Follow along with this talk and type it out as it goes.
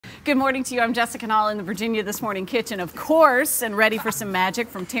Good morning to you. I'm Jessica Nall in the Virginia This Morning kitchen, of course, and ready for some magic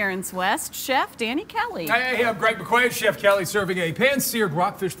from Tarrants West. Chef Danny Kelly. Hey, I'm Greg McQuaid. Chef Kelly serving a pan-seared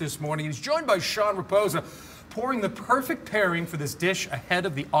rockfish this morning. He's joined by Sean Raposa, pouring the perfect pairing for this dish ahead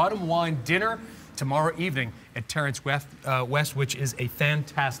of the autumn wine dinner tomorrow evening at Tarrants West, which is a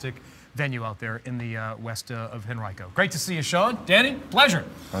fantastic venue out there in the west of Henrico. Great to see you, Sean. Danny, pleasure.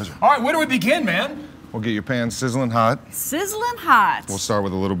 Pleasure. All right, where do we begin, man? We'll get your pan sizzling hot. Sizzling hot. We'll start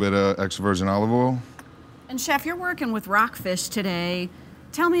with a little bit of extra virgin olive oil. And Chef, you're working with rockfish today.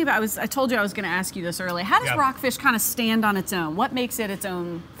 Tell me about, I told you I was going to ask you this earlier. How does rockfish kind of stand on its own? What makes it its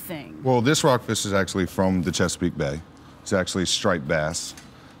own thing? Well, this rockfish is actually from the Chesapeake Bay. It's actually striped bass.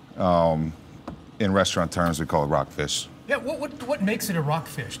 In restaurant terms, we call it rockfish. Yeah, what makes it a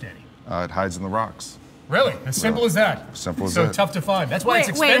rockfish, Danny? It hides in the rocks. Really? As simple as that? Simple as that. So tough to find. That's why it's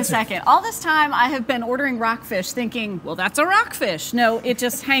expensive. Wait a second. All this time I have been ordering rockfish thinking, well, that's a rockfish. No, it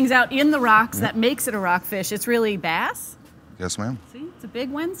just hangs out in the rocks. That makes it a rockfish. It's really bass? Yes, ma'am. See, it's a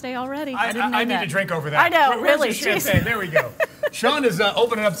big Wednesday already. I didn't know I need that. to drink over that. I know, really. Where's the champagne? There we go. Sean is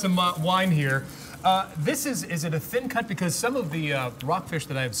opening up some wine here. Is it a thin cut? Because some of the rockfish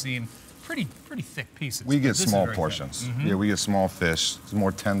that I've seen, pretty thick pieces. We get small portions. Yeah, we get small fish. It's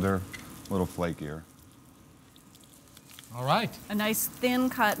more tender, a little flakier. All right. A nice thin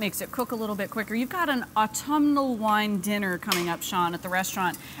cut makes it cook a little bit quicker. You've got an autumnal wine dinner coming up, Sean, at the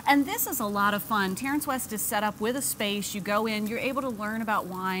restaurant. And this is a lot of fun. Tarrants West is set up with a space. You go in, you're able to learn about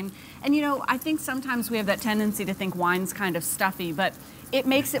wine. And you know, I think sometimes we have that tendency to think wine's kind of stuffy, but it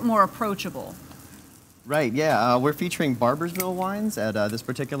makes it more approachable. Right, yeah. We're featuring Barbersville wines at this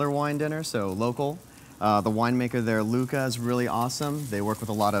particular wine dinner, so local. The winemaker there, Luca, is really awesome. They work with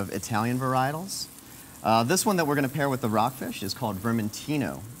a lot of Italian varietals. This one that we're going to pair with the rockfish is called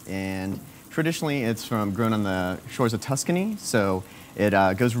Vermentino, and traditionally it's grown on the shores of Tuscany, so it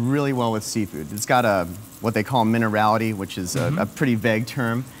goes really well with seafood. It's got what they call minerality, which is a pretty vague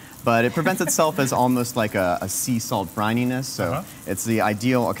term, but it presents itself as almost like a sea salt brininess, so it's the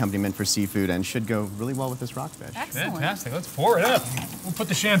ideal accompaniment for seafood and should go really well with this rockfish. Excellent. Fantastic. Let's pour it up. We'll put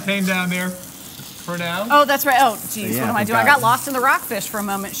the champagne down there for now. Oh, that's right. Oh, geez, Yeah, what am I doing? I got lost in the rockfish for a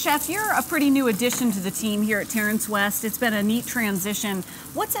moment. Chef, you're a pretty new addition to the team here at Tarrants West. It's been a neat transition.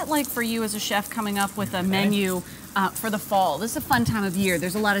 What's it like for you as a chef coming up with a menu for the fall? This is a fun time of year.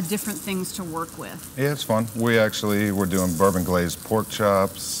 There's a lot of different things to work with. Yeah, it's fun. We're doing bourbon glazed pork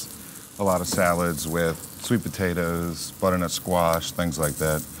chops, a lot of salads with sweet potatoes, butternut squash, things like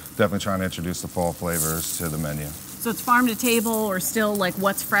that. Definitely trying to introduce the fall flavors to the menu. So it's farm to table or still like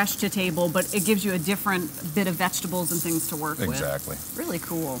what's fresh to table, but it gives you a different bit of vegetables and things to work with. Exactly. Really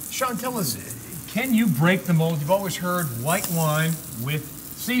cool. Sean, tell us, can you break the mold? You've always heard white wine with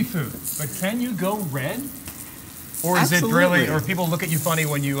seafood, but can you go red? Or is it really, or people look at you funny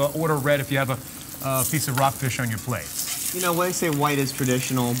when you order red if you have a piece of rockfish on your plate? You know, when I say white is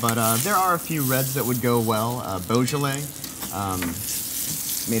traditional, but there are a few reds that would go well. Beaujolais,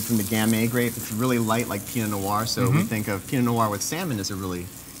 made from the Gamay grape. It's really light like Pinot Noir, so we think of Pinot Noir with salmon as a really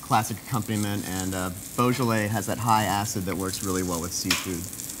classic accompaniment, and Beaujolais has that high acid that works really well with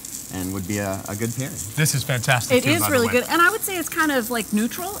seafood and would be a good pairing. This is fantastic. It is really good, and I would say it's kind of like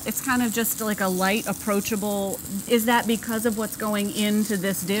neutral. It's kind of just like a light, approachable. Is that because of what's going into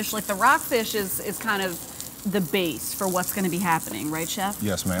this dish? Like the rockfish is kind of the base for what's going to be happening, right, Chef?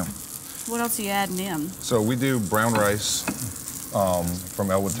 Yes, ma'am. What else are you adding in? So we do brown rice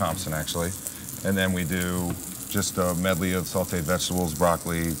from Elwood Thompson, actually. And then we do just a medley of sauteed vegetables,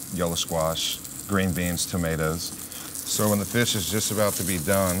 broccoli, yellow squash, green beans, tomatoes. So when the fish is just about to be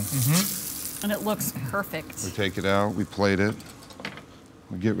done, And it looks perfect. we take it out, we plate it,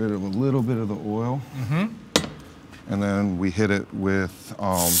 we get rid of a little bit of the oil, and then we hit it with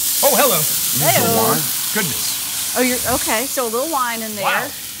oh, hello. wine. Goodness. Oh, you're okay. So a little wine in there. Wow.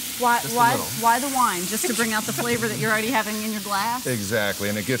 Why the wine? Just to bring out the flavor that you're already having in your glass? Exactly,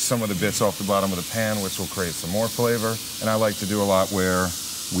 and it gets some of the bits off the bottom of the pan, which will create some more flavor. And I like to do a lot where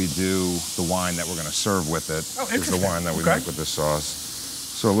we do the wine that we're going to serve with it. Is the wine that we make with this sauce.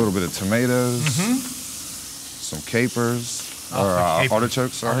 So a little bit of tomatoes, some capers,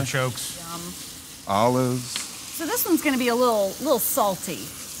 artichokes, sorry. Artichokes. Yum. Olives. So this one's going to be a little salty.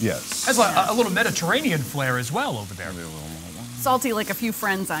 Yes. Has a little Mediterranean flair as well over there. Maybe a little more. Salty like a few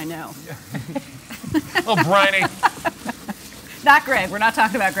friends I know. Oh, briny. Not Greg. We're not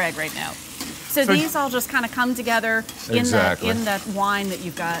talking about Greg right now. So these all just kind of come together in that wine that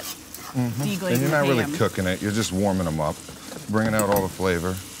you've got deglazing. And you're not really cooking it. You're just warming them up, bringing out all the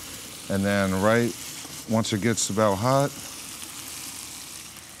flavor. And then once it gets about hot,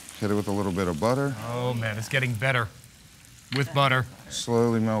 hit it with a little bit of butter. Oh, man, it's getting better. with butter.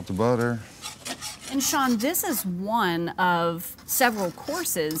 Slowly melt the butter. And Sean, this is one of several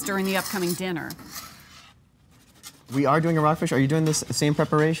courses during the upcoming dinner. We are doing a rockfish. Are you doing this same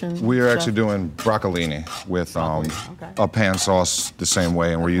preparation? We are Chef? actually doing broccolini with Okay. a pan sauce the same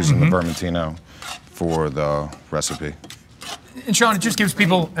way, and we're using the Vermentino for the recipe. And Sean, it just gives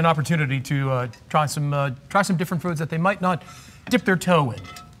people an opportunity to try some different foods that they might not dip their toe in.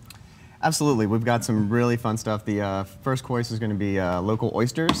 Absolutely. We've got some really fun stuff. The first course is going to be local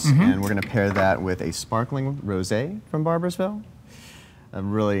oysters, and we're going to pair that with a sparkling rosé from Barboursville. A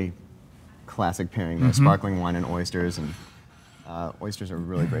really classic pairing there, sparkling wine and oysters, and oysters are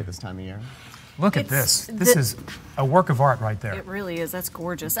really great this time of year. Look at this. This is a work of art right there. It really is. That's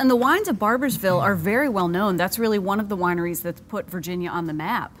gorgeous. And the wines of Barboursville are very well known. That's really one of the wineries that's put Virginia on the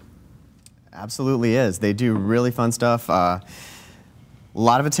map. Absolutely is. They do really fun stuff. A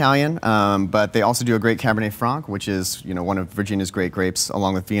lot of Italian, but they also do a great Cabernet Franc, which is one of Virginia's great grapes,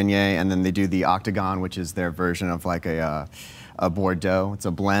 along with Viognier. And then they do the Octagon, which is their version of like a Bordeaux. It's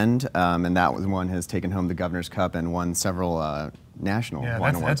a blend, and that one has taken home the Governor's Cup and won several national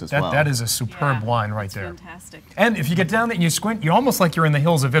wine awards as well. That is a superb wine right there. Fantastic. And if you get down there and you squint, you're almost like you're in the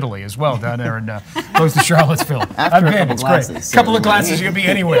hills of Italy as well, down there in close to Charlottesville. After a couple it's glasses, great. A couple of glasses, you can be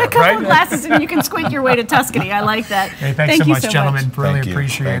anywhere, A couple right? of glasses and you can squint your way to Tuscany. I like that. Hey, thanks Thank so you much, gentlemen. Really Thank you.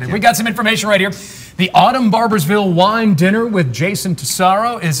 appreciate Thank it. you. We got some information right here. The Autumn Barboursville Wine Dinner with Jason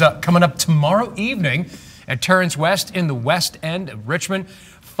Tesoro is coming up tomorrow evening at Tarrants West in the West End of Richmond.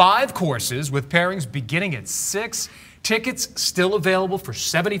 5 courses with pairings beginning at 6. Tickets still available for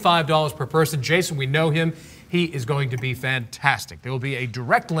 $75 per person. Jason, we know him. He is going to be fantastic. There will be a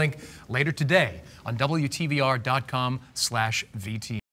direct link later today on WTVR.com/VT.